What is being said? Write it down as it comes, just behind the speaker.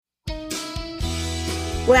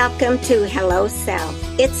Welcome to Hello Self.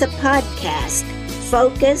 It's a podcast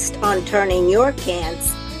focused on turning your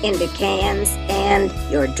can'ts into cans and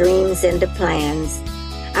your dreams into plans.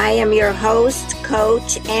 I am your host,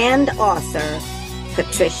 coach, and author,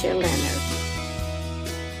 Patricia Leonard.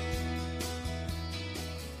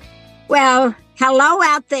 Well, hello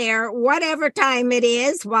out there, whatever time it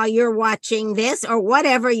is while you're watching this or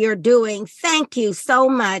whatever you're doing. Thank you so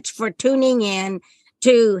much for tuning in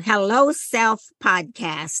to Hello Self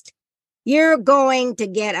podcast. You're going to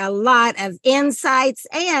get a lot of insights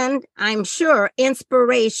and, I'm sure,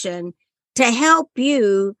 inspiration to help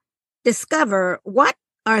you discover what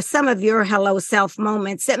are some of your Hello Self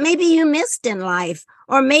moments that maybe you missed in life,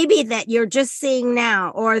 or maybe that you're just seeing now,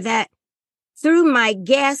 or that through my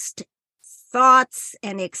guest thoughts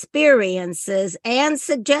and experiences and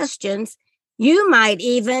suggestions, you might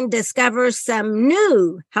even discover some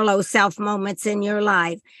new Hello Self moments in your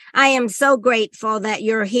life. I am so grateful that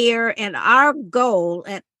you're here, and our goal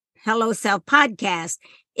at Hello Self Podcast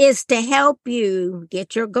is to help you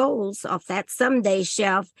get your goals off that someday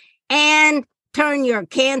shelf and turn your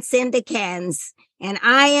can'ts into cans. And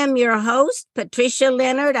I am your host, Patricia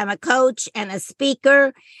Leonard. I'm a coach and a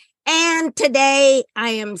speaker. And today I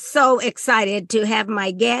am so excited to have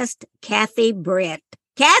my guest, Kathy Britt.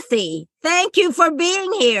 Kathy, thank you for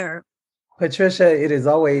being here. Patricia, it is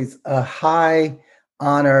always a high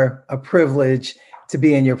honor, a privilege to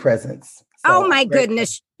be in your presence. Oh, my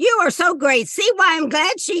goodness. You are so great. See why I'm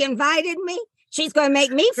glad she invited me? She's going to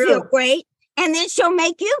make me feel great, and then she'll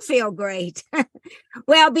make you feel great.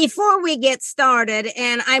 Well, before we get started,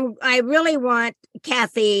 and I really want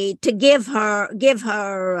Kathy to give her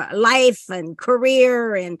life and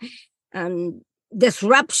career and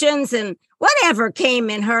disruptions and whatever came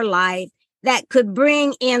in her life that could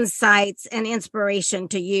bring insights and inspiration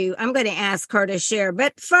to you. I'm going to ask her to share.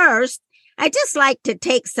 But first, I just like to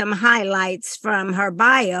take some highlights from her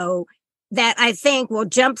bio that I think will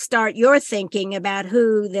jumpstart your thinking about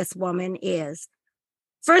who this woman is.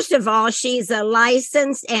 First of all, she's a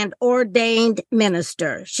licensed and ordained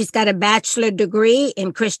minister. She's got a bachelor's degree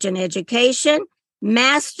in Christian education,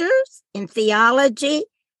 master's in theology,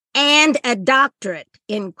 and a doctorate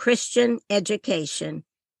in Christian education.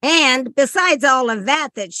 And besides all of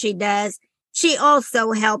that she does, she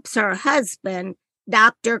also helps her husband,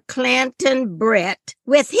 Dr. Clanton Britt,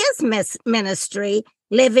 with his ministry,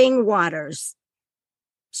 Living Waters.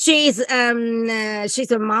 She's a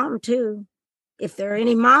mom too. If there are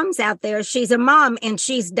any moms out there, she's a mom, and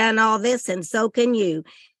she's done all this, and so can you.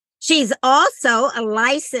 She's also a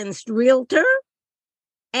licensed realtor,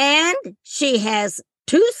 and she has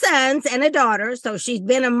 2 sons and a daughter. So she's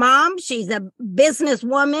been a mom, she's a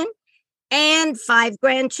businesswoman, and 5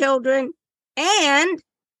 grandchildren, and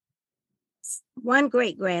 1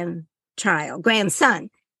 grandson.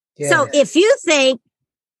 Yeah. So if you think,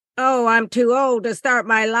 oh, I'm too old to start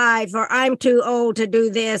my life, or I'm too old to do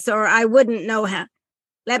this, or I wouldn't know how,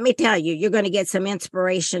 let me tell you, you're going to get some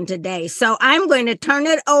inspiration today. So I'm going to turn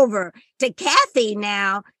it over to Kathy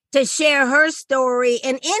now to share her story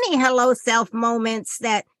and any Hello Self moments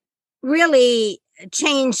that really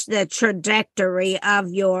changed the trajectory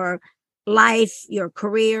of your life, your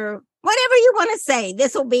career, whatever you want to say.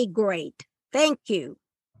 This will be great. Thank you.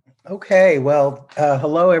 Okay. Well,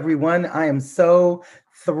 hello, everyone. I am so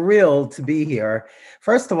thrilled to be here.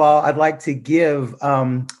 First of all, I'd like to give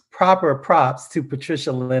proper props to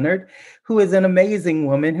Patricia Leonard, who is an amazing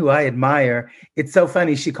woman who I admire. It's so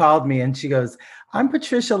funny. She called me and she goes, "I'm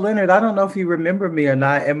Patricia Leonard. I don't know if you remember me or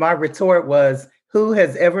not." And my retort was, "Who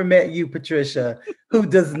has ever met you, Patricia, who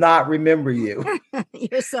does not remember you?"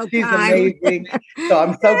 You're so She's kind. amazing. So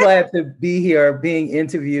I'm so glad to be here being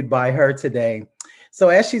interviewed by her today. So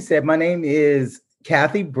as she said, my name is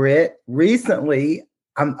Kathy Britt. Recently,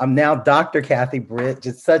 I'm now Dr. Kathy Britt.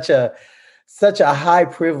 Just such a high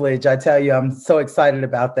privilege. I tell you, I'm so excited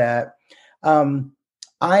about that.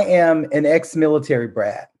 I am an ex-military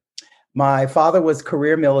brat. My father was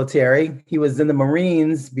career military. He was in the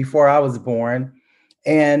Marines before I was born.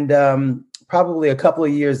 And probably a couple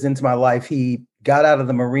of years into my life, he got out of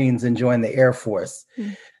the Marines and joined the Air Force.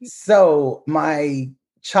 Mm-hmm. So my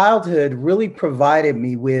childhood really provided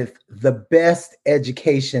me with the best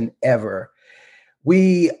education ever.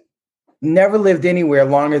 We never lived anywhere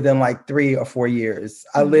longer than like 3 or 4 years.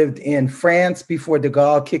 I lived in France before de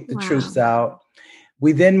Gaulle kicked the troops out.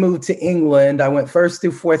 We then moved to England. I went first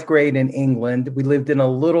through 4th grade in England. We lived in a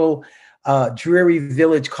little dreary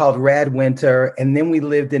village called Radwinter. And then we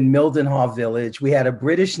lived in Mildenhall Village. We had a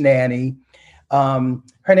British nanny.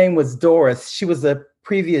 Her name was Doris. She was a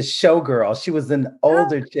previous showgirl. She was an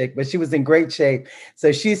older chick, but she was in great shape.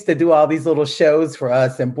 So she used to do all these little shows for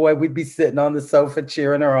us. And boy, we'd be sitting on the sofa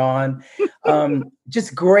cheering her on.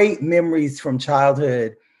 Just great memories from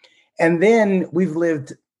childhood. And then we've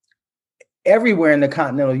lived everywhere in the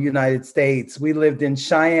continental United States. We lived in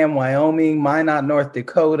Cheyenne, Wyoming, Minot, North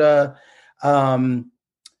Dakota.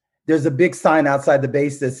 There's a big sign outside the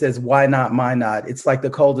base that says, "Why not Minot?" It's like the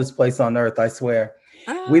coldest place on earth, I swear.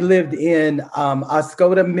 We lived in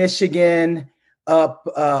Oscoda, Michigan, up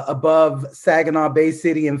above Saginaw Bay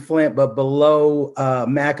City and Flint, but below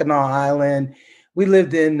Mackinac Island. We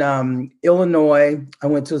lived in Illinois. I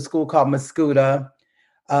went to a school called Mascoutah.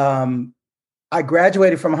 I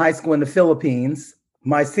graduated from high school in the Philippines.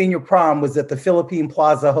 My senior prom was at the Philippine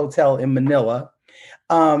Plaza Hotel in Manila.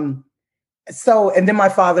 And then my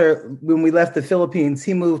father, when we left the Philippines,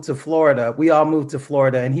 he moved to Florida. We all moved to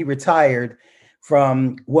Florida, and he retired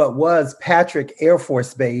from what was Patrick Air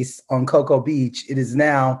Force Base on Cocoa Beach. It is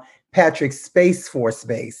now Patrick Space Force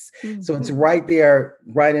Base. Mm-hmm. So it's right there,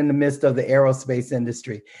 right in the midst of the aerospace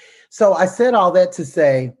industry. So I said all that to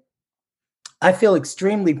say, I feel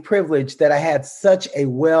extremely privileged that I had such a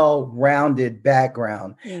well-rounded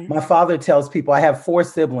background. Yeah. My father tells people, I have 4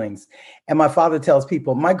 siblings, and my father tells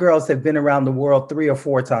people, my girls have been around the world 3 or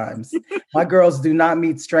 4 times. My girls do not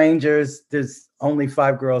meet strangers. There's only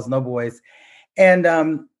 5 girls, no boys. And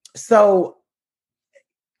so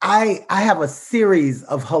I have a series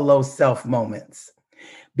of hello self moments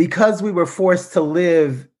because we were forced to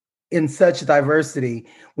live in such diversity.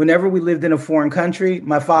 Whenever we lived in a foreign country,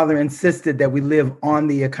 my father insisted that we live on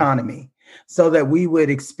the economy so that we would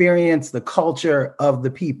experience the culture of the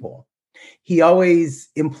people. He always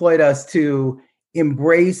employed us to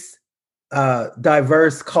embrace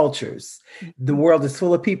diverse cultures. The world is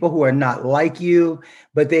full of people who are not like you,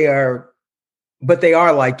 but they are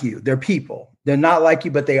like you. They're people. They're not like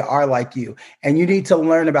you, but they are like you. And you need to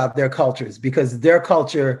learn about their cultures because their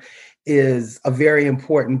culture is a very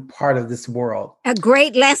important part of this world. A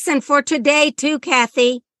great lesson for today too,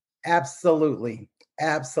 Kathy. Absolutely.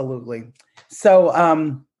 Absolutely. So,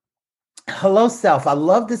 hello, self. I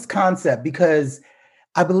love this concept because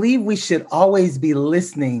I believe we should always be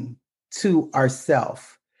listening to ourselves.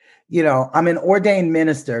 You know, I'm an ordained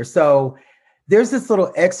minister. So there's this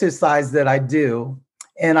little exercise that I do,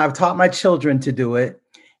 and I've taught my children to do it.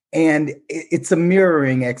 And it's a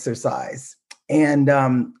mirroring exercise. And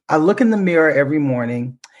I look in the mirror every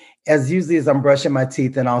morning, usually as I'm brushing my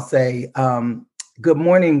teeth, and I'll say, good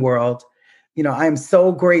morning, world. You know, I'm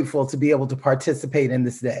so grateful to be able to participate in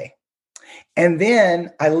this day. And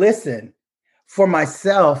then I listen for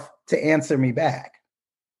myself to answer me back.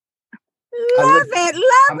 Love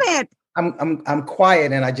it. I'm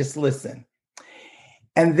quiet and I just listen.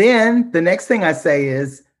 And then the next thing I say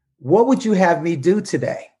is, what would you have me do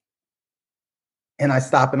today? And I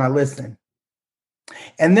stop and I listen.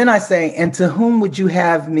 And then I say, and to whom would you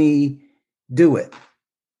have me do it?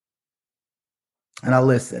 And I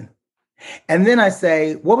listen. And then I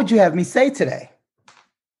say, what would you have me say today?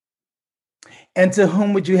 And to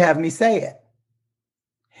whom would you have me say it?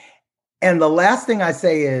 And the last thing I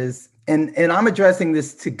say is, and I'm addressing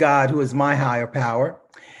this to God, who is my higher power.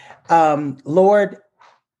 Lord,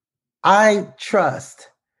 I trust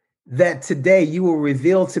that today you will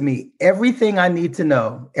reveal to me everything I need to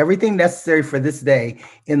know, everything necessary for this day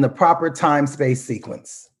in the proper time, space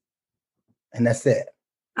sequence. And that's it.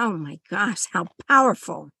 Oh my gosh, how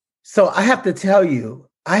powerful. So I have to tell you,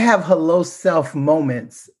 I have hello self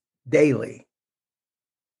moments daily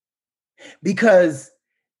because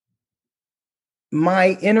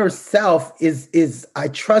my inner self is I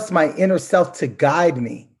trust my inner self to guide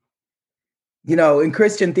me. You know, in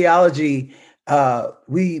Christian theology,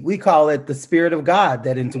 we call it the Spirit of God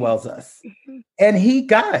that indwells us. Mm-hmm. And he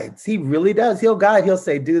guides. He really does. He'll guide. He'll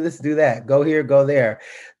say, do this, do that. Go here, go there.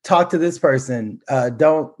 Talk to this person.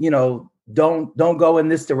 Don't go in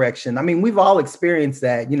this direction. I mean, we've all experienced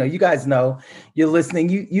that. You know, you guys know, you're listening.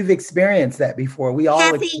 You've experienced that before. We all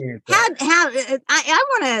experienced that. I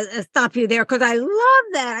want to stop you there because I love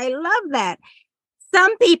that. I love that.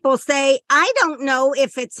 Some people say, I don't know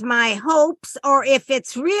if it's my hopes or if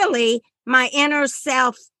it's really my inner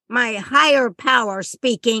self, my higher power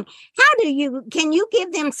speaking. Can you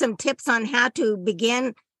give them some tips on how to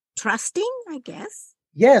begin trusting, I guess?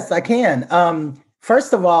 Yes, I can.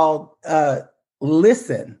 First of all,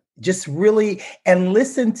 listen, just really, and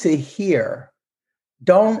listen to hear.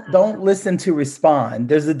 Don't listen to respond.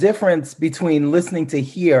 There's a difference between listening to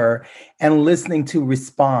hear and listening to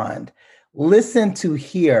respond. Listen to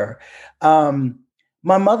hear.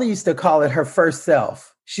 My mother used to call it her first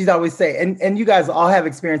self. she'd always say, and you guys all have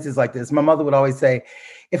experiences like this. My mother would always say,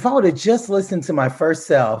 if I would have just listened to my first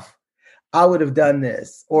self, I would have done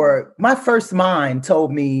this. Or my first mind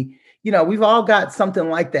told me, we've all got something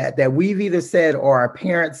like that we've either said or our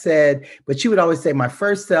parents said, but she would always say my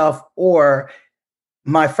first self or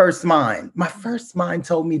my first mind. My first mind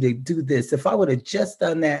told me to do this. If I would have just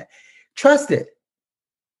done that, trust it.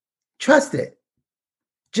 Trust it.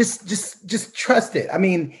 Just trust it. I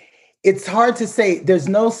mean, it's hard to say. There's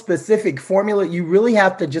no specific formula. You really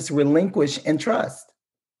have to just relinquish and trust.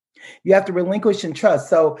 You have to relinquish and trust.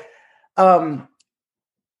 So, I've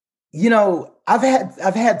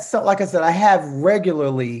had so, like I said, I have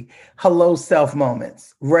regularly hello self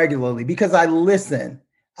moments regularly because I listen.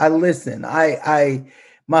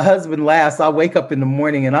 My husband laughs. I'll wake up in the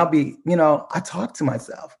morning and I'll be, I talk to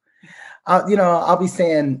myself. I'll be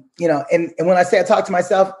saying, and when I say I talk to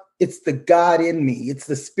myself, it's the God in me. It's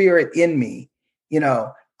the spirit in me. You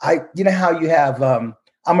know how you have, I'm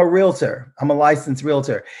a realtor. I'm a licensed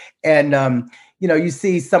realtor. And, you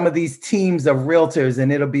see some of these teams of realtors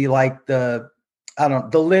and it'll be like the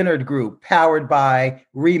Leonard Group powered by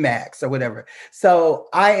Remax or whatever. So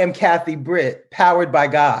I am Kathy Britt, powered by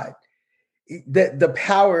God. The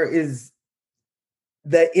power is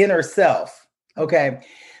the inner self. Okay.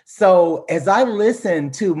 So as I listen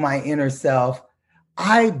to my inner self,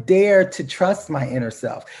 I dare to trust my inner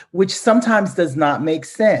self, which sometimes does not make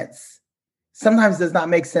sense. Sometimes does not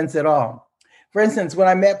make sense at all. For instance, when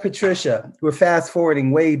I met Patricia, we're fast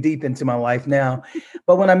forwarding way deep into my life now,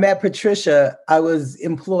 but when I met Patricia, I was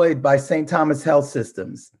employed by St. Thomas Health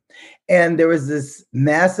Systems. And there was this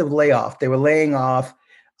massive layoff. They were laying off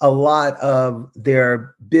a lot of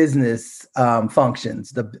their business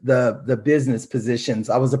functions, the business positions.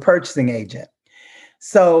 I was a purchasing agent.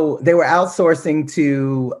 So they were outsourcing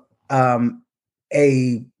to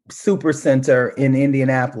a super center in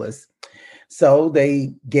Indianapolis. So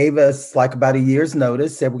they gave us like about a year's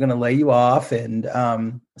notice, said, we're going to lay you off. And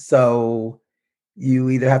so you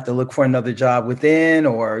either have to look for another job within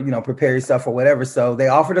or, prepare yourself or whatever. So they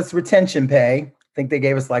offered us retention pay. I think they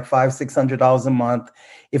gave us like $500-$600 a month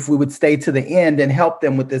if we would stay to the end and help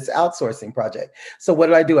them with this outsourcing project. So what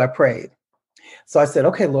did I do? I prayed. So I said,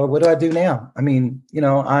 okay, Lord, what do I do now? I mean,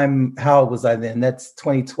 how old was I then? That's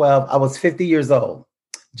 2012. I was 50 years old,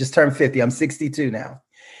 just turned 50. I'm 62 now.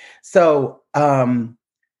 So I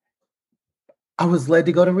was led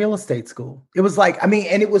to go to real estate school. It was like, and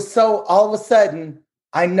it was so all of a sudden,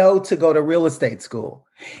 I know to go to real estate school.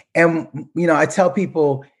 And, I tell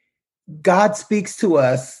people, God speaks to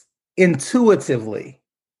us intuitively.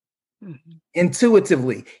 Mm-hmm.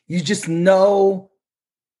 Intuitively. You just know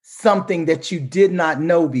something that you did not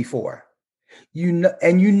know before. You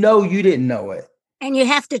didn't know it. And you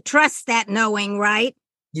have to trust that knowing, right?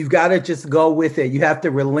 You've got to just go with it. You have to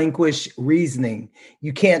relinquish reasoning.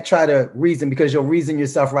 You can't try to reason because you'll reason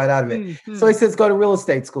yourself right out of it. Mm-hmm. So he says, go to real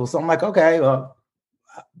estate school. So I'm like, okay, well,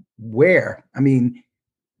 where?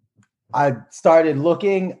 I started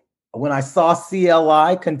looking. When I saw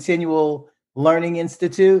CLI, Continual Learning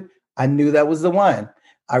Institute, I knew that was the one.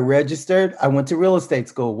 I registered. I went to real estate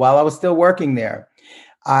school while I was still working there.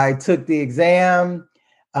 I took the exam.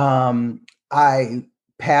 I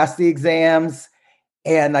passed the exams.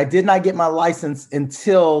 And I did not get my license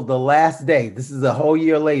until the last day. This is a whole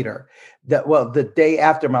year later. The day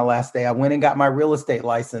after my last day, I went and got my real estate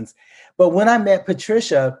license. But when I met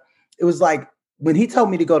Patricia, it was like, when he told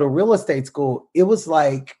me to go to real estate school, it was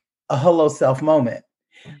like a hello self moment.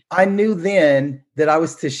 I knew then that I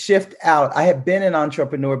was to shift out. I had been an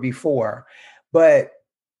entrepreneur before, but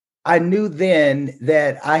I knew then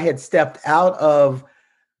that I had stepped out of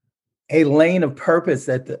a lane of purpose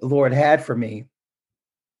that the Lord had for me.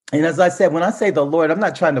 And as I said, when I say the Lord, I'm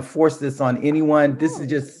not trying to force this on anyone. This is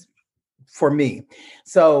just for me.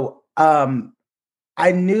 So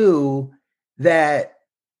I knew that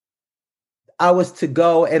I was to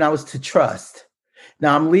go and I was to trust.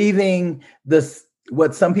 Now I'm leaving this,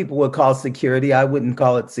 what some people would call security. I wouldn't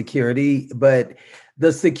call it security, but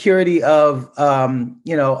the security of, a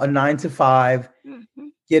 9-to-5, mm-hmm.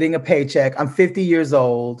 getting a paycheck. I'm 50 years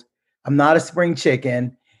old. I'm not a spring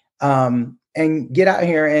chicken. And get out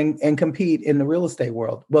here and compete in the real estate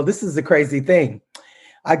world. Well, this is the crazy thing.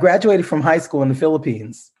 I graduated from high school in the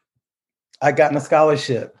Philippines. I got a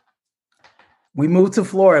scholarship. We moved to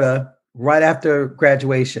Florida right after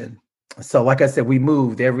graduation. So like I said, we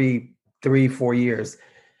moved every 3-4 years.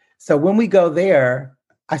 So when we go there,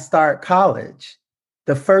 I start college.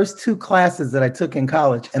 The first 2 classes that I took in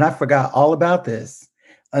college, and I forgot all about this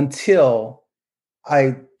until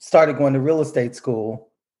I started going to real estate school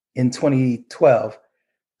in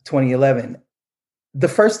 2011. the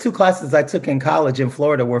first two classes I took in college in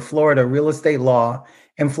Florida were Florida real estate law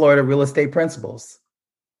and Florida real estate principles.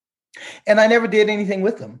 And I never did anything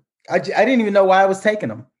with them. I didn't even know why I was taking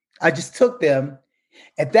them. I just took them.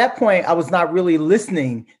 At that point, I was not really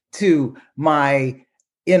listening to my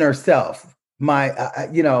inner self, my,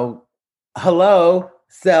 hello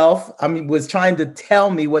self. I mean, was trying to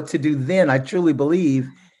tell me what to do then. I truly believe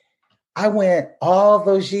I went all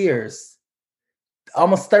those years,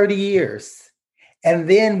 almost 30 years. And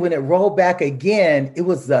then when it rolled back again, it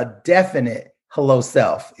was a definite hello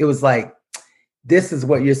self. It was like, this is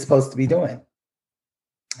what you're supposed to be doing.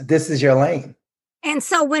 This is your lane. And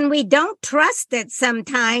so when we don't trust it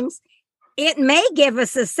sometimes, it may give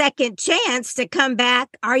us a second chance to come back.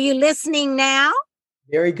 Are you listening now?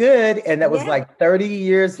 Very good. And that was like 30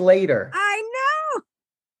 years later. I know.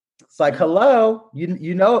 It's like, hello,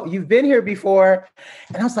 you know, you've been here before.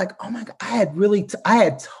 And I was like, oh my God, I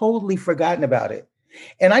had totally forgotten about it.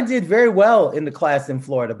 And I did very well in the class in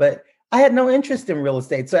Florida, but I had no interest in real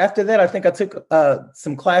estate. So after that, I think I took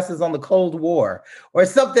some classes on the Cold War or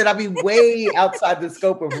something. I mean, way outside the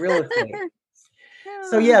scope of real estate.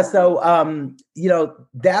 So yeah,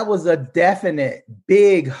 that was a definite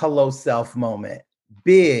big hello self moment.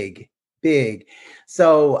 Big.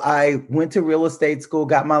 So I went to real estate school,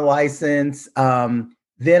 got my license.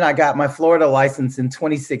 Then I got my Florida license in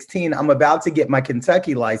 2016. I'm about to get my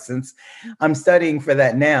Kentucky license. I'm studying for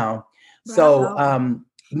that now. Wow. So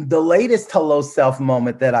the latest hello self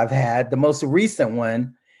moment that I've had, the most recent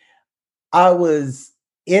one, I was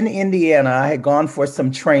in Indiana. I had gone for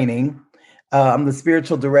some training. I'm the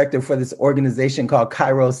spiritual director for this organization called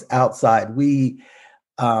Kairos Outside. We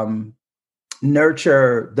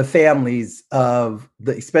nurture the families of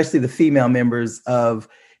especially the female members of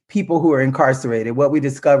people who are incarcerated. What we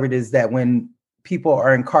discovered is that when people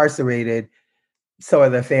are incarcerated, so are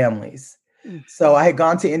their families. Mm-hmm. So I had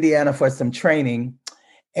gone to Indiana for some training.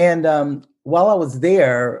 And while I was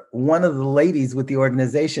there, one of the ladies with the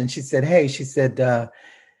organization, she said,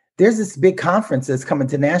 there's this big conference that's coming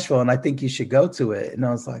to Nashville, and I think you should go to it. And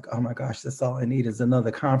I was like, oh my gosh, that's all I need is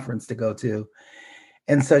another conference to go to.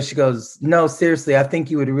 And so she goes, no, seriously, I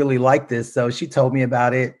think you would really like this. So she told me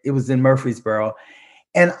about it. It was in Murfreesboro.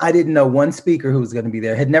 And I didn't know one speaker who was going to be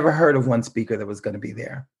there. Had never heard of one speaker that was going to be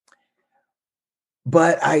there.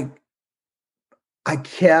 But I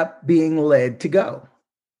kept being led to go.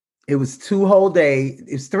 It was 2 whole days.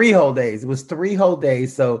 It was 3 whole days. It was 3 whole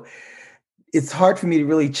days. So it's hard for me to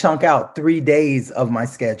really chunk out 3 days of my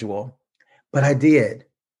schedule, but I did.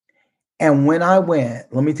 And when I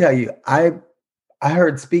went, let me tell you, I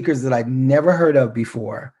heard speakers that I'd never heard of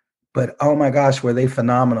before, but oh my gosh, were they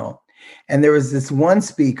phenomenal. And there was this one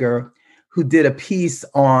speaker who did a piece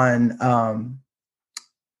on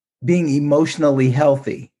being emotionally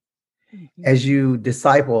healthy as you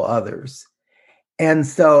disciple others. And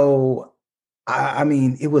so, I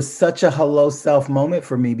mean, it was such a hello self moment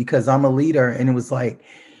for me because I'm a leader. And it was like,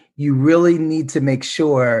 you really need to make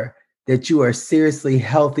sure that you are seriously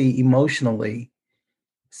healthy emotionally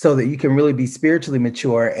so that you can really be spiritually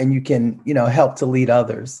mature and you can, help to lead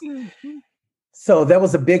others. Mm-hmm. So that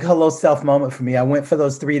was a big hello self moment for me. I went for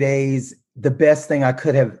those 3 days, the best thing I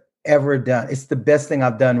could have ever done. It's the best thing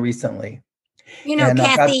I've done recently. And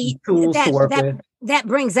Kathy, that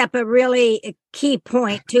brings up a really key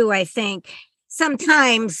point too, I think.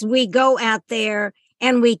 Sometimes we go out there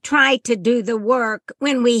and we try to do the work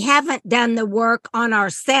when we haven't done the work on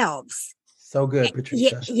ourselves. So good,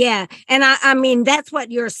 Patricia. Yeah. And I mean, that's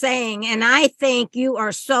what you're saying. And I think you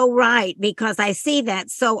are so right because I see that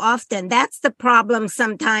so often. That's the problem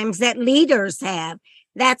sometimes that leaders have.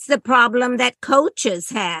 That's the problem that coaches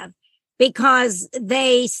have because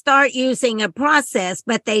they start using a process,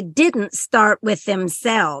 but they didn't start with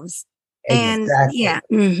themselves. Exactly.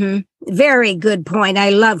 And very good point.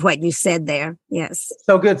 I love what you said there. Yes.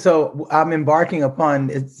 So good. So I'm embarking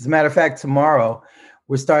upon, as a matter of fact, tomorrow,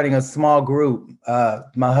 we're starting a small group.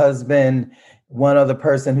 My husband, one other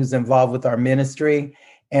person who's involved with our ministry,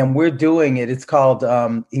 and we're doing it. It's called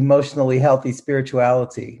Emotionally Healthy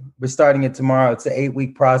Spirituality. We're starting it tomorrow. It's an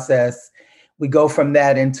 8-week process. We go from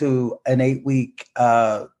that into an 8-week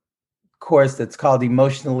course that's called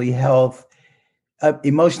Emotionally Healthy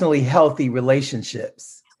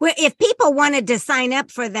Relationships. Well, if people wanted to sign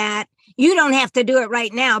up for that, you don't have to do it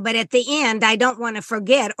right now, but at the end, I don't want to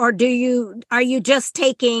forget. Or are you just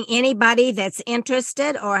taking anybody that's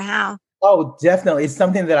interested or how? Oh, definitely. It's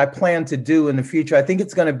something that I plan to do in the future. I think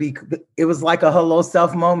it was like a hello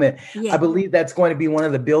self moment. Yeah. I believe that's going to be one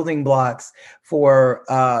of the building blocks for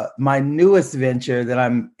my newest venture that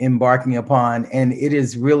I'm embarking upon. And it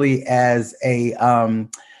is really as a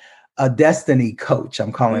a destiny coach,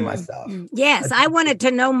 I'm calling myself. Yes, I wanted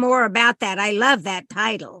to know more about that. I love that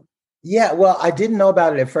title. Yeah, well, I didn't know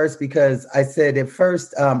about it at first because I said at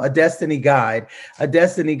first a destiny guide. A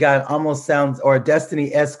destiny guide almost sounds, or a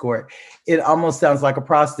destiny escort, it almost sounds like a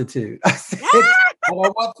prostitute. I said, I don't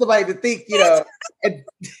want somebody to think, and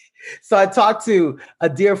so I talked to a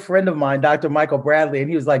dear friend of mine, Dr. Michael Bradley, and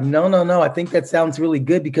he was like, no, I think that sounds really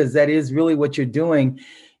good because that is really what you're doing.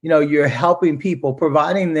 You're helping people,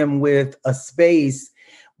 providing them with a space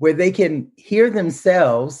where they can hear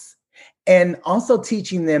themselves, and also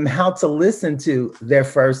teaching them how to listen to their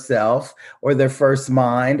first self or their first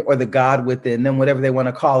mind or the God within them, whatever they want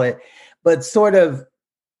to call it, but sort of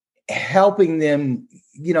helping them,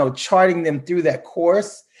 charting them through that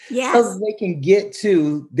course. Yes. So that they can get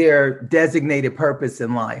to their designated purpose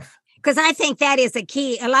in life. Because I think that is a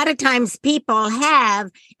key. A lot of times people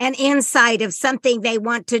have an insight of something they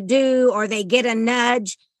want to do, or they get a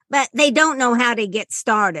nudge, but they don't know how to get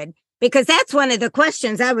started. Because that's one of the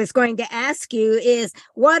questions I was going to ask you is,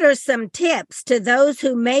 what are some tips to those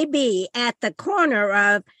who may be at the corner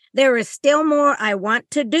of, there is still more I want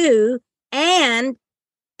to do, and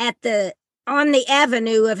on the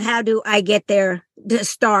avenue of how do I get there to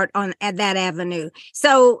start at that avenue?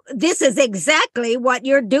 So this is exactly what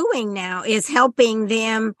you're doing now, is helping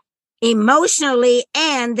them emotionally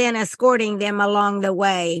and then escorting them along the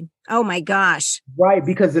way. Oh my gosh. Right.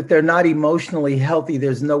 Because if they're not emotionally healthy,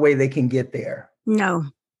 there's no way they can get there. No.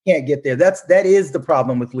 Can't get there. That is the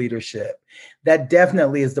problem with leadership. That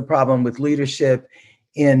definitely is the problem with leadership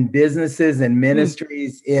in businesses and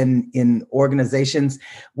ministries, in organizations,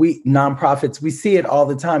 nonprofits. We see it all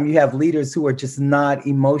the time. You have leaders who are just not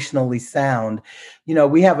emotionally sound.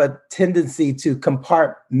 We have a tendency to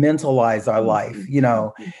compartmentalize our life.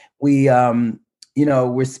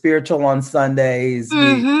 We're spiritual on Sundays.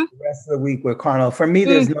 The rest of the week we're carnal. For me,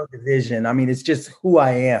 there's no division. I mean, it's just who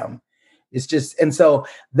I am. It's just, and so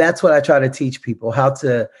that's what I try to teach people, how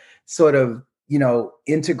to sort of,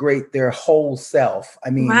 integrate their whole self. I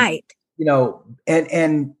mean, right.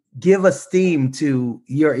 And give esteem to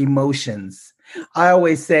your emotions. I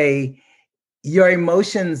always say your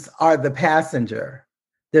emotions are the passenger.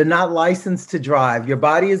 They're not licensed to drive. Your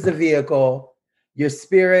body is the vehicle. Your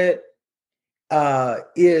spirit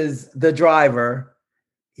is the driver.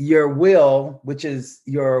 Your will, which is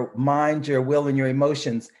your mind, your will, and your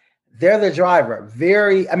emotions, they're the driver.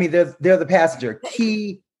 They're the passenger,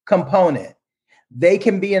 key component. They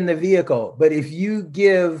can be in the vehicle, but if you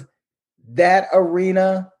give that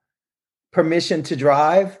arena permission to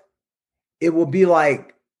drive, it will be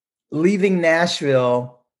like leaving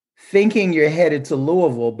Nashville thinking you're headed to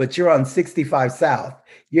Louisville, but you're on 65 South.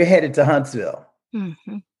 You're headed to Huntsville,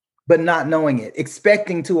 but not knowing it,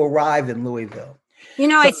 expecting to arrive in Louisville.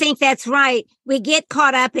 I think that's right. We get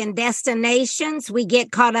caught up in destinations. We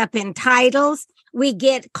get caught up in titles. We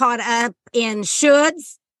get caught up in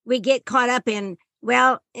shoulds. We get caught up in,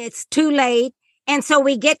 well, it's too late. And so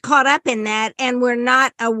we get caught up in that, and we're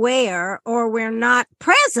not aware, or we're not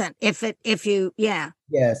present. Yes,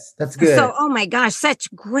 that's good. So, oh my gosh, such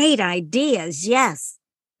great ideas. Yes.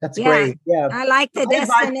 That's great. Yeah. I like the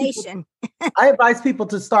destination. I advise people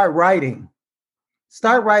to start writing,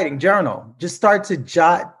 journal, just start to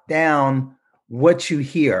jot down what you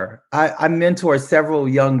hear. I mentor several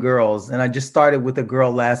young girls, and I just started with a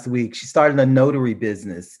girl last week. She started a notary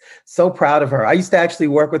business. So proud of her. I used to actually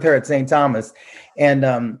work with her at St. Thomas,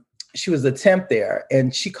 and she was a temp there.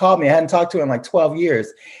 And she called me. I hadn't talked to her in like 12 years.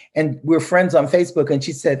 And we're friends on Facebook. And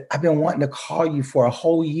she said, I've been wanting to call you for a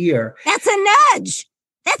whole year. That's a nudge.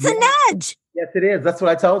 That's a nudge. Yes, it is. That's what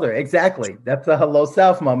I told her. Exactly. That's a hello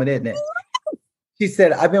self moment, isn't it? She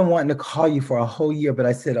said, I've been wanting to call you for a whole year, but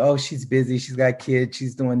I said, oh, she's busy. She's got kids.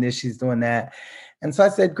 She's doing this. She's doing that. And so I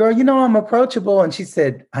said, girl, I'm approachable. And she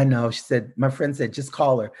said, I know. She said, my friend said, just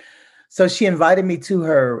call her. So she invited me to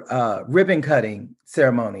her ribbon cutting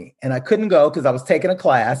ceremony. And I couldn't go because I was taking a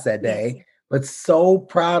class that day, but so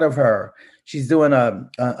proud of her. She's doing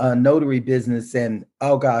a notary business, and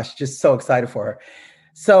oh gosh, just so excited for her.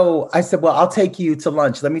 So I said, well, I'll take you to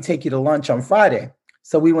lunch. Let me take you to lunch on Friday.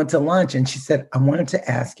 So we went to lunch, and she said, I wanted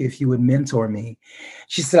to ask you if you would mentor me.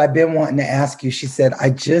 She said, I've been wanting to ask you. She said, I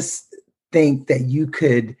just think that you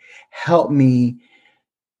could help me,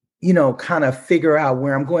 kind of figure out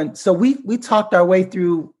where I'm going. So we talked our way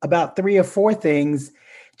through about 3 or 4 things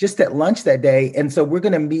just at lunch that day. And so we're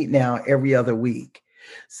going to meet now every other week.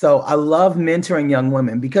 So I love mentoring young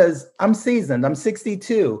women because I'm seasoned. I'm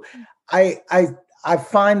 62. I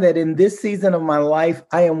find that in this season of my life,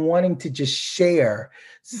 I am wanting to just share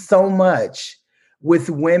so much with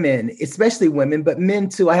women, especially women, but men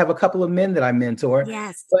too. I have a couple of men that I mentor.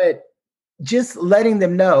 Yes. But just letting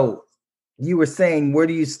them know, you were saying, where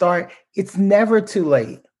do you start? It's never too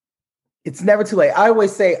late. It's never too late. I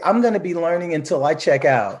always say, I'm going to be learning until I check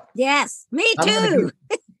out. Yes, me I'm going to too.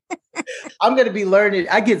 be I'm going to be learning.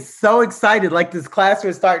 I get so excited. Like this class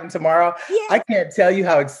we're starting tomorrow. Yes. I can't tell you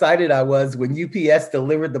how excited I was when UPS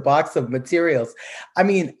delivered the box of materials. I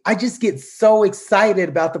mean, I just get so excited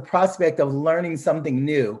about the prospect of learning something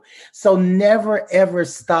new. So never, ever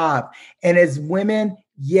stop. And as women,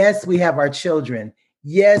 yes, we have our children.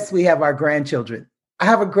 Yes, we have our grandchildren. I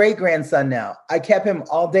have a great grandson now. I kept him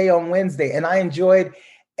all day on Wednesday and I enjoyed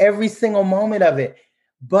every single moment of it.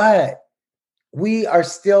 But we are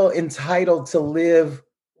still entitled to live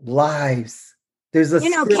lives. There's a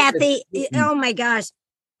Kathy, oh my gosh.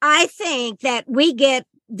 I think that we get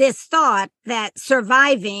this thought that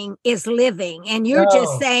surviving is living. And you're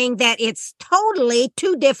just saying that it's totally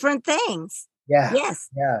two different things. Yeah. Yes.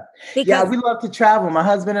 Yeah. Because we love to travel. My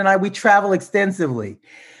husband and I, we travel extensively.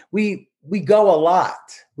 We go a lot.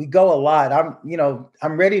 We go a lot.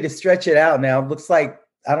 I'm ready to stretch it out now. It looks like,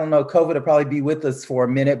 I don't know, COVID will probably be with us for a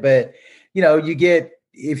minute, but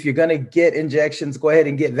if you're going to get injections, go ahead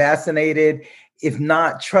and get vaccinated. If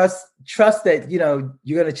not, trust that,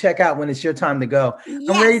 you're going to check out when it's your time to go. yes.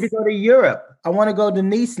 I'm ready to go to Europe. I want to go to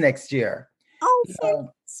Nice next year. Oh,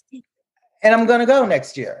 fantastic. And I'm going to go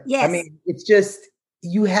next year. Yes. I mean, it's just,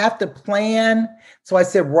 you have to plan. So I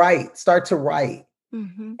said, start to write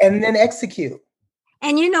and then execute.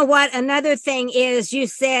 And you know what? Another thing is you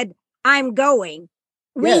said, I'm going.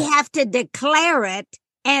 We have to declare it.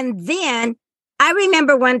 And then I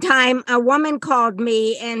remember one time a woman called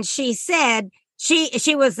me and she said,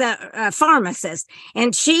 she was a pharmacist.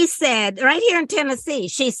 And she said, right here in Tennessee,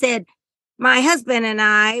 she said, my husband and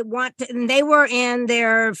I and they were in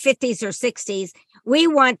their 50s or 60s. We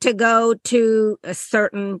want to go to a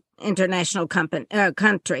certain international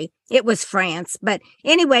country. It was France. But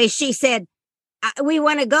anyway, she said, we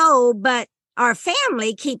want to go, but our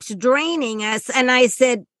family keeps draining us. And I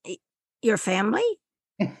said, your family?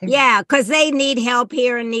 Yeah, because they need help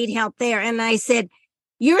here and need help there. And I said,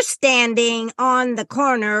 you're standing on the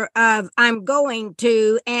corner of I'm going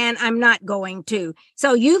to and I'm not going to.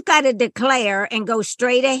 So you've got to declare and go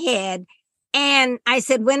straight ahead. And I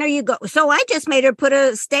said, when are you going? So I just made her put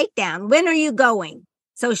a stake down. When are you going?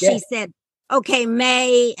 So she said, okay,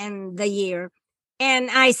 May and the year.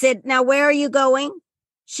 And I said, now, where are you going?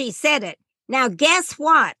 She said it. Now, guess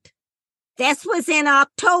what? This was in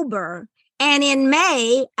October. And in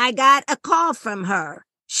May, I got a call from her.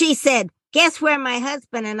 She said, guess where my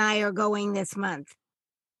husband and I are going this month?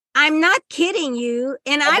 I'm not kidding you.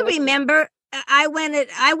 And I remember I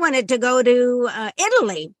wanted to go to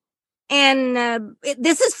Italy. And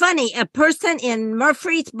this is funny. A person in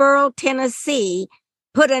Murfreesboro, Tennessee,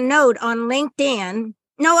 put a note on LinkedIn.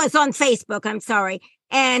 No, it's on Facebook. I'm sorry.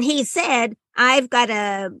 And he said, I've got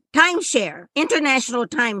a timeshare, international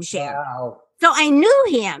timeshare. Wow. So I knew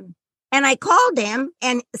him and I called him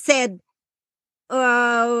and said,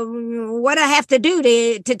 what I have to do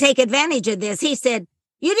to take advantage of this. He said,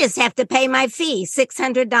 you just have to pay my fee,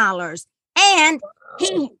 $600. And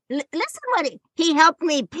he helped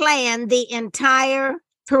me plan the entire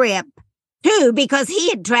trip too, because he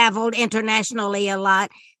had traveled internationally a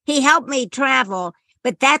lot. He helped me travel,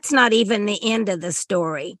 but that's not even the end of the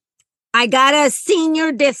story. I got a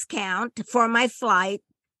senior discount for my flight.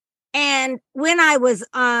 And when I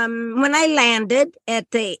landed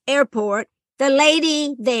at the airport, the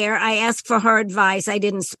lady there, I asked for her advice. I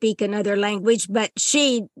didn't speak another language, but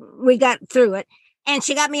we got through it and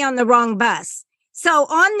she got me on the wrong bus. So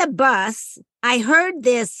on the bus, I heard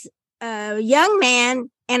this young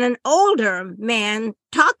man and an older man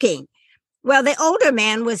talking. Well, the older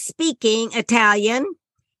man was speaking Italian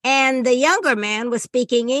and the younger man was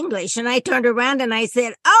speaking English. And I turned around and I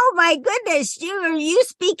said, oh my goodness, you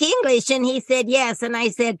speak English? And he said, yes. And I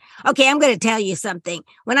said, okay, I'm going to tell you something.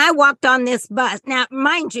 When I walked on this bus, now,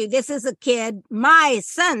 mind you, this is a kid my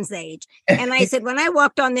son's age. And I said, when I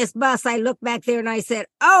walked on this bus, I looked back there and I said,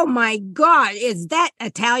 oh my God, is that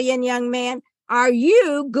Italian young man? Are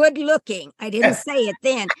you good looking? I didn't say it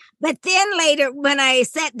then. But then later, when I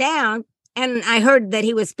sat down and I heard that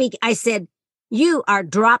he was speaking, I said, you are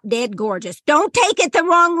drop dead gorgeous. Don't take it the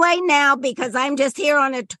wrong way now because I'm just here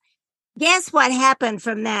on it. Guess what happened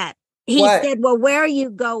from that? He said, well, where are you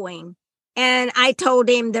going? And I told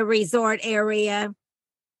him the resort area.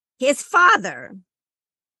 His father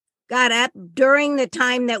got up during the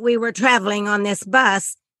time that we were traveling on this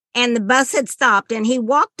bus and the bus had stopped and he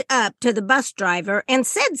walked up to the bus driver and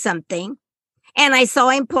said something. And I saw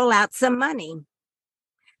him pull out some money.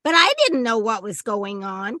 but I didn't know what was going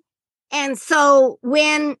on. And so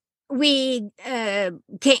when we let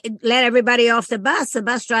everybody off the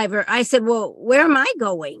bus driver, I said, well, where am I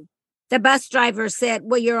going? The bus driver said,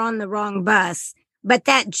 well, you're on the wrong bus, but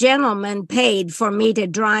that gentleman paid for me to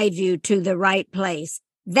drive you to the right place.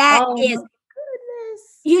 That Oh is, my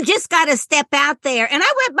goodness. you just got to step out there. And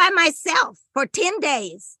I went by myself for 10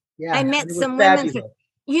 days. Yeah, I met it was some women. fabulous.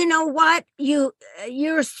 You know what?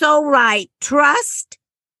 You're so right. Trust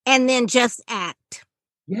and then just act.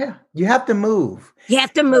 Yeah, you have to move. You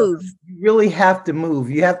have to move. You really have to move.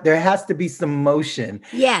 There has to be some motion.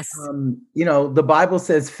 Yes. The Bible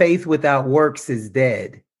says faith without works is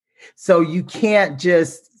dead. So you can't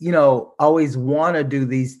just, always want to do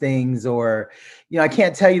these things, or, I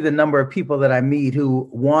can't tell you the number of people that I meet who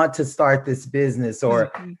want to start this business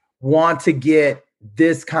or want to get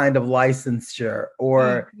this kind of licensure,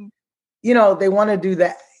 or, they want to do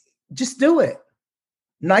that. Just do it.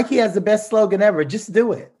 Nike has the best slogan ever. Just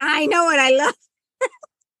do it. I know it. I love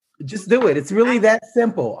Just do it. It's really that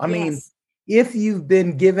simple. I mean, if you've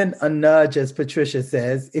been given a nudge, as Patricia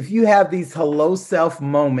says, if you have these hello self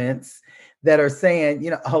moments that are saying,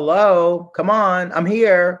 hello, come on, I'm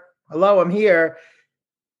here. Hello, I'm here.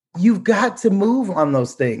 You've got to move on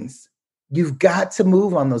those things. You've got to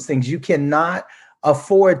move on those things. You cannot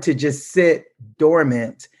afford to just sit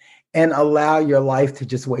dormant and allow your life to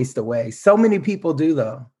just waste away. So many people do,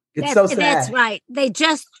 though. It's so sad. That's right. They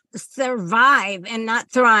just survive and not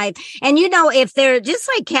thrive. And if they're just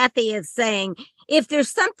like Kathy is saying, if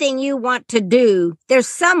there's something you want to do, there's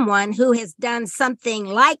someone who has done something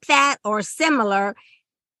like that or similar.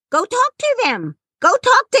 Go talk to them. Go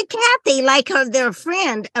talk to Kathy like their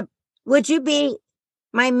friend. Would you be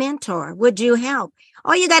my mentor? Would you help?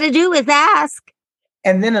 All you got to do is ask.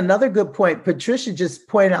 And then another good point, Patricia just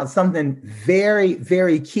pointed out something very,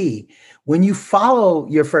 very key. When you follow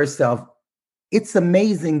your first self, it's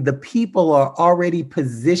amazing. The people are already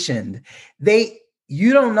positioned.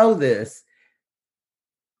 You don't know this.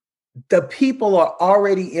 The people are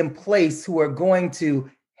already in place who are going to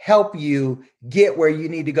help you get where you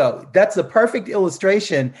need to go. That's a perfect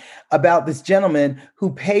illustration about this gentleman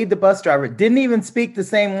who paid the bus driver, didn't even speak the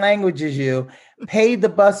same language as you, paid the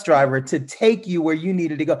bus driver to take you where you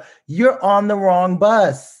needed to go. You're on the wrong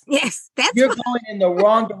bus. Yes, you're going in the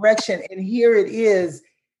wrong direction. And here it is.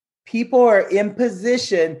 People are in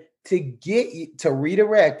position to get you to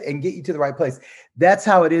redirect and get you to the right place. That's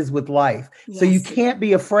how it is with life. Yes. So you can't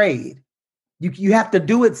be afraid. You have to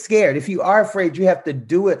do it scared. If you are afraid, you have to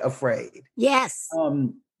do it afraid. Yes.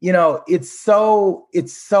 It's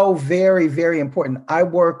so very, very important. I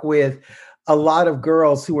work with a lot of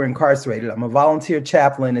girls who are incarcerated. I'm a volunteer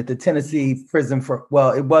chaplain at the Tennessee prison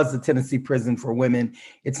it was the Tennessee prison for women.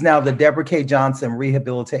 It's now the Deborah K. Johnson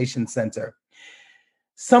Rehabilitation Center.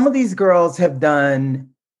 Some of these girls have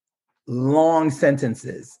done long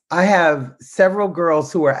sentences. I have several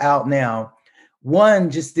girls who are out now.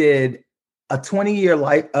 One just did a 20-year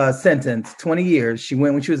life sentence, 20 years. She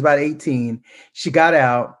went when she was about 18. She got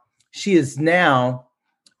out. She is now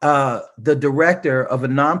the director of a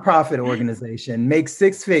nonprofit organization, makes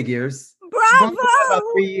six figures. Bravo! About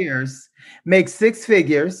 3 years, makes six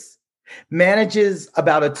figures, manages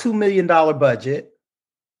about a $2 million budget,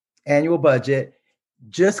 annual budget,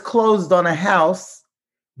 just closed on a house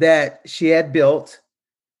that she had built,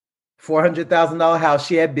 $400,000 house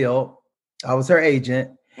she had built. I was her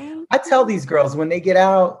agent. I tell these girls when they get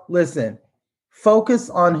out, listen, focus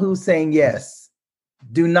on who's saying yes.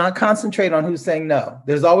 Do not concentrate on who's saying no.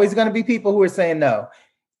 There's always going to be people who are saying no.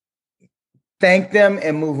 Thank them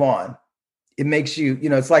and move on. It makes you,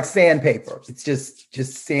 it's like sandpaper. It's just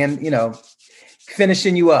sand,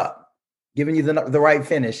 finishing you up, giving you the right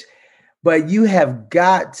finish. But you have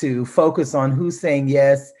got to focus on who's saying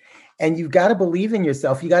yes. And you've got to believe in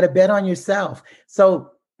yourself. You got to bet on yourself.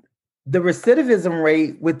 So the recidivism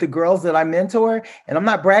rate with the girls that I mentor, and I'm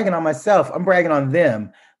not bragging on myself, I'm bragging on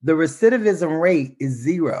them. The recidivism rate is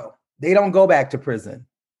 0. They don't go back to prison.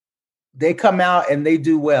 They come out and they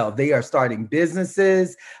do well. They are starting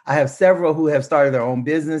businesses. I have several who have started their own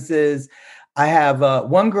businesses. I have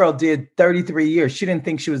one girl did 33 years. She didn't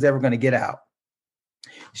think she was ever going to get out.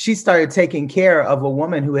 She started taking care of a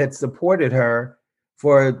woman who had supported her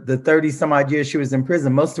for the 30 some odd years she was in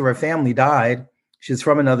prison. Most of her family died. She's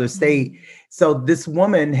from another state. So this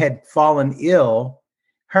woman had fallen ill.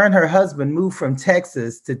 Her and her husband moved from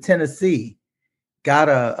Texas to Tennessee, got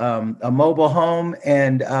a mobile home.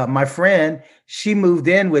 And my friend, she moved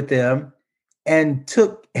in with them and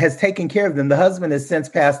has taken care of them. The husband has since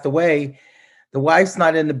passed away. The wife's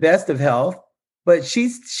not in the best of health, but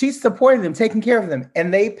she's supporting them, taking care of them,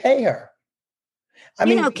 and they pay her. I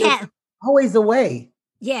mean, there's always a way.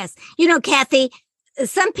 Yes. Kathy,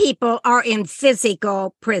 some people are in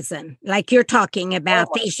physical prison, like you're talking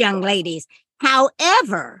about these young ladies.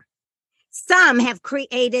 However, some have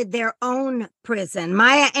created their own prison.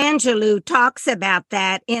 Maya Angelou talks about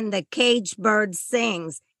that in The Caged Bird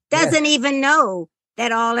Sings. Doesn't even know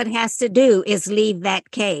that all it has to do is leave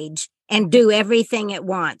that cage and do everything it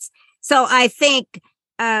wants. So I think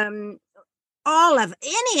any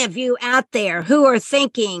of you out there who are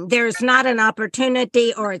thinking there's not an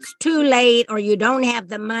opportunity, or it's too late, or you don't have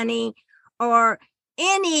the money, or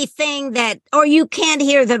anything or you can't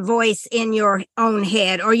hear the voice in your own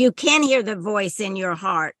head, or you can't hear the voice in your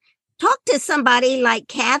heart, talk to somebody like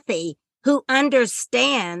Kathy who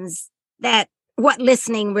understands what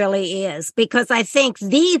listening really is, because I think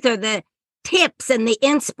these are the tips and the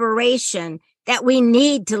inspiration that we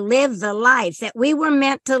need to live the life that we were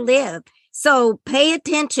meant to live. So pay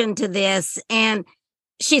attention to this. And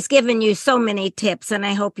she's given you so many tips, and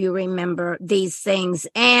I hope you remember these things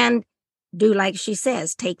and do like she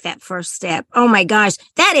says, take that first step. Oh my gosh,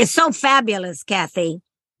 that is so fabulous, Kathy.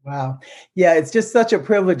 Wow. Yeah, it's just such a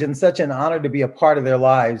privilege and such an honor to be a part of their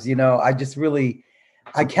lives.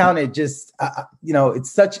 I count it just,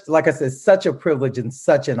 it's such, like I said, such a privilege and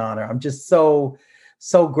such an honor. I'm just so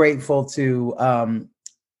grateful to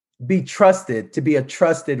be trusted, to be a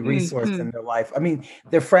trusted resource in their life. I mean,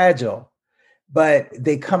 they're fragile, but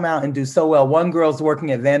they come out and do so well. One girl's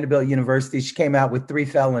working at Vanderbilt University. She came out with 3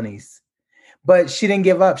 felonies. But she didn't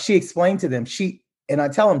give up. She explained to them. And I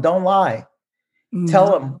tell them, don't lie.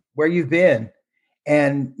 Tell them where you've been,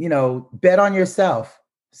 and, bet on yourself,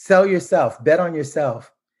 sell yourself, bet on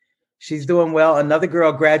yourself. She's doing well. Another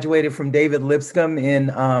girl graduated from David Lipscomb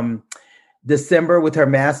in December with her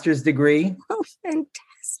master's degree. Oh, fantastic.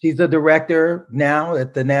 She's a director now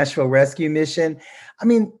at the Nashville Rescue Mission. I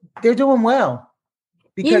mean, they're doing well.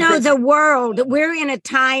 The world, we're in a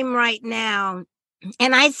time right now.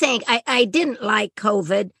 And I think I didn't like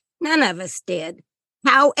COVID. None of us did.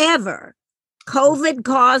 However, COVID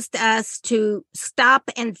caused us to stop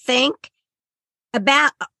and think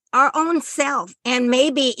about our own self, and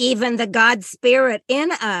maybe even the God spirit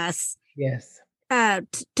in us. Yes. To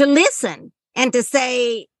listen and to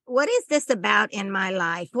say, what is this about in my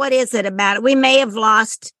life? What is it about? We may have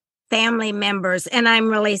lost family members, and I'm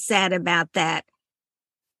really sad about that.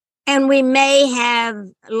 And we may have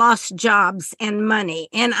lost jobs and money,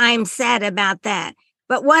 and I'm sad about that.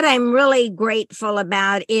 But what I'm really grateful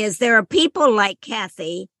about is there are people like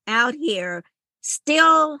Kathy out here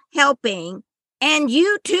still helping. And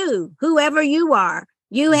you too, whoever you are,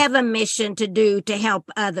 you have a mission to do to help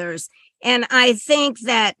others. And I think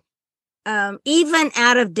that even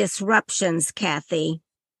out of disruptions, Kathy,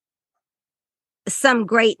 some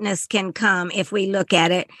greatness can come if we look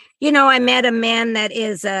at it. I met a man that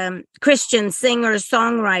is a Christian singer,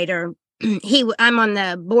 songwriter. I'm on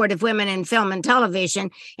the board of Women in Film and Television,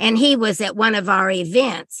 and he was at one of our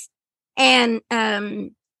events. And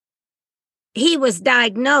he was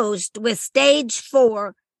diagnosed with stage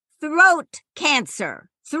 4 throat cancer.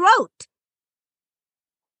 Throat.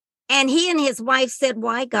 And he and his wife said,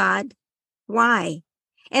 why, God? Why?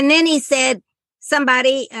 And then he said,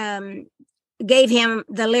 somebody gave him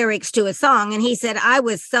the lyrics to a song, and he said, I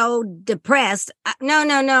was so depressed. No,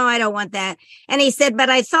 I don't want that. And he said,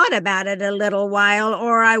 but I thought about it a little while,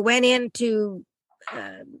 or I went into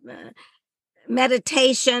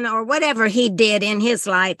meditation, or whatever he did in his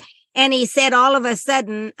life. And he said, all of a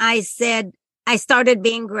sudden, I started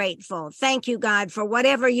being grateful. Thank you, God, for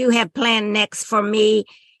whatever you have planned next for me.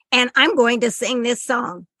 And I'm going to sing this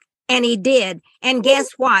song. And he did. And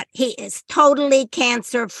guess what? He is totally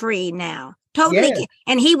cancer-free now. Totally. Yes.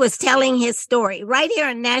 And he was telling his story right here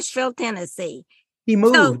in Nashville, Tennessee. He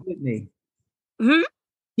moved, didn't he?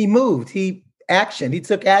 He moved. He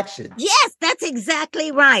took action. Yes, that's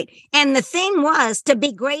exactly right. And the thing was to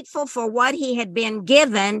be grateful for what he had been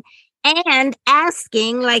given, and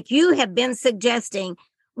asking, like you have been suggesting,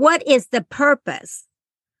 what is the purpose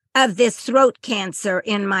of this throat cancer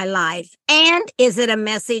in my life? And is it a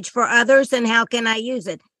message for others? And how can I use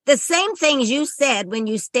it? The same things you said when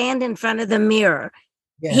you stand in front of the mirror,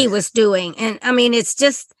 yes. He was doing. And I mean, it's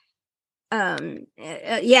just,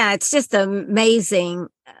 it's just amazing.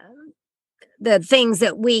 The things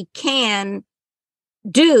that we can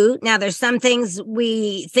do. Now, there's some things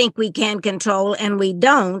we think we can control and we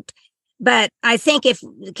don't. But I think if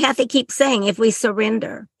Kathy keeps saying, if we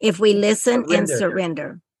surrender, if we listen and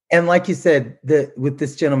surrender. And like you said, with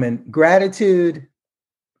this gentleman, gratitude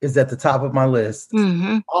is at the top of my list.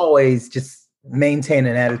 Mm-hmm. Always just maintain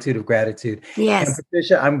an attitude of gratitude. Yes. And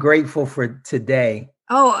Patricia, I'm grateful for today.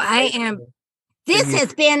 Oh, I am. This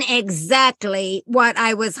has been exactly what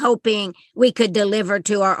I was hoping we could deliver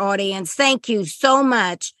to our audience. Thank you so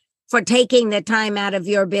much for taking the time out of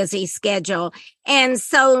your busy schedule. And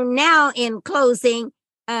so now in closing,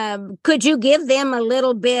 could you give them a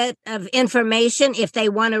little bit of information if they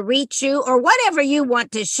want to reach you, or whatever you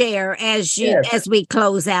want to share as we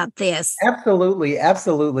close out this? Absolutely.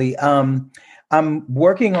 I'm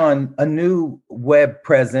working on a new web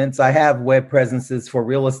presence. I have web presences for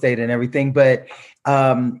real estate and everything, but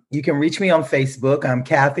you can reach me on Facebook. I'm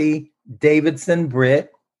Kathy Davidson Britt,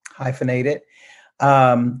 hyphenated.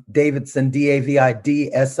 Davidson,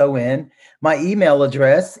 Davidson. My email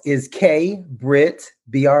address is kbritt, Britt,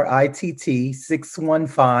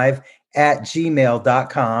 615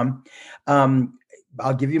 @gmail.com.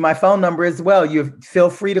 I'll give you my phone number as well. You feel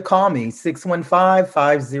free to call me,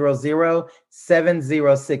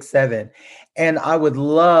 615-500-7067. And I would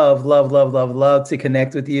love to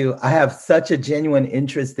connect with you. I have such a genuine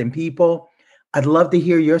interest in people. I'd love to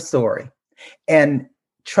hear your story. And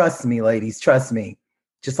trust me, ladies, trust me.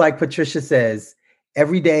 Just like Patricia says,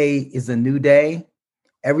 every day is a new day.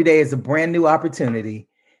 Every day is a brand new opportunity.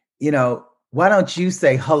 Why don't you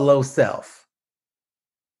say hello, self?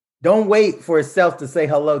 Don't wait for a self to say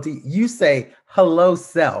hello to you. You say hello,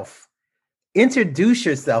 self. Introduce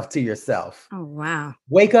yourself to yourself. Oh, wow.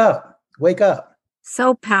 Wake up.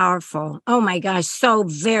 So powerful. Oh my gosh. So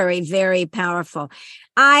very, very powerful.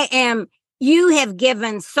 You have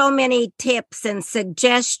given so many tips and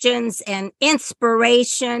suggestions and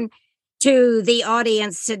inspiration to the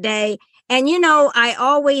audience today. And I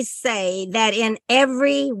always say that in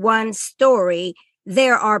everyone's story,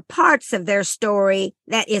 there are parts of their story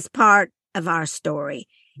that is part of our story.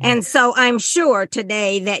 And so I'm sure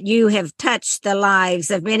today that you have touched the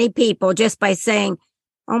lives of many people just by saying,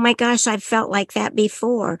 oh my gosh, I felt like that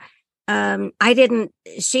before.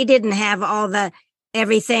 She didn't have all the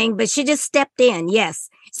everything, but she just stepped in. Yes.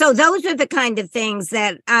 So those are the kind of things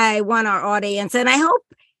that I want our audience. And I hope,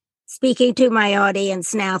 speaking to my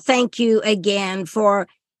audience now, thank you again for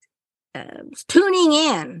tuning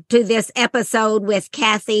in to this episode with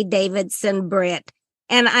Kathy Davidson Britt.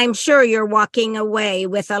 And I'm sure you're walking away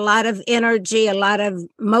with a lot of energy, a lot of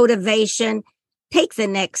motivation. Take the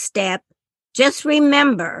next step. Just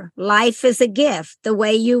remember, life is a gift. The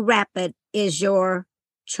way you wrap it is your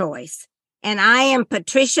choice. And I am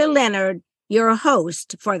Patricia Leonard, your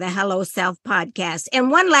host for the Hello Self podcast.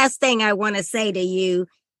 And one last thing I want to say to you,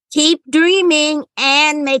 keep dreaming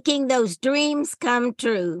and making those dreams come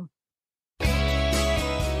true.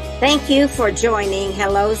 Thank you for joining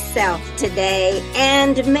Hello Self today,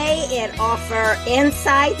 and may it offer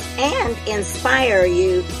insights and inspire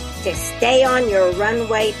you to stay on your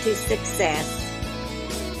runway to success.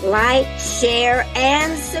 Like, share,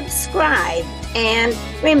 and subscribe. And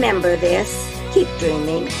remember this, keep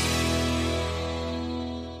dreaming.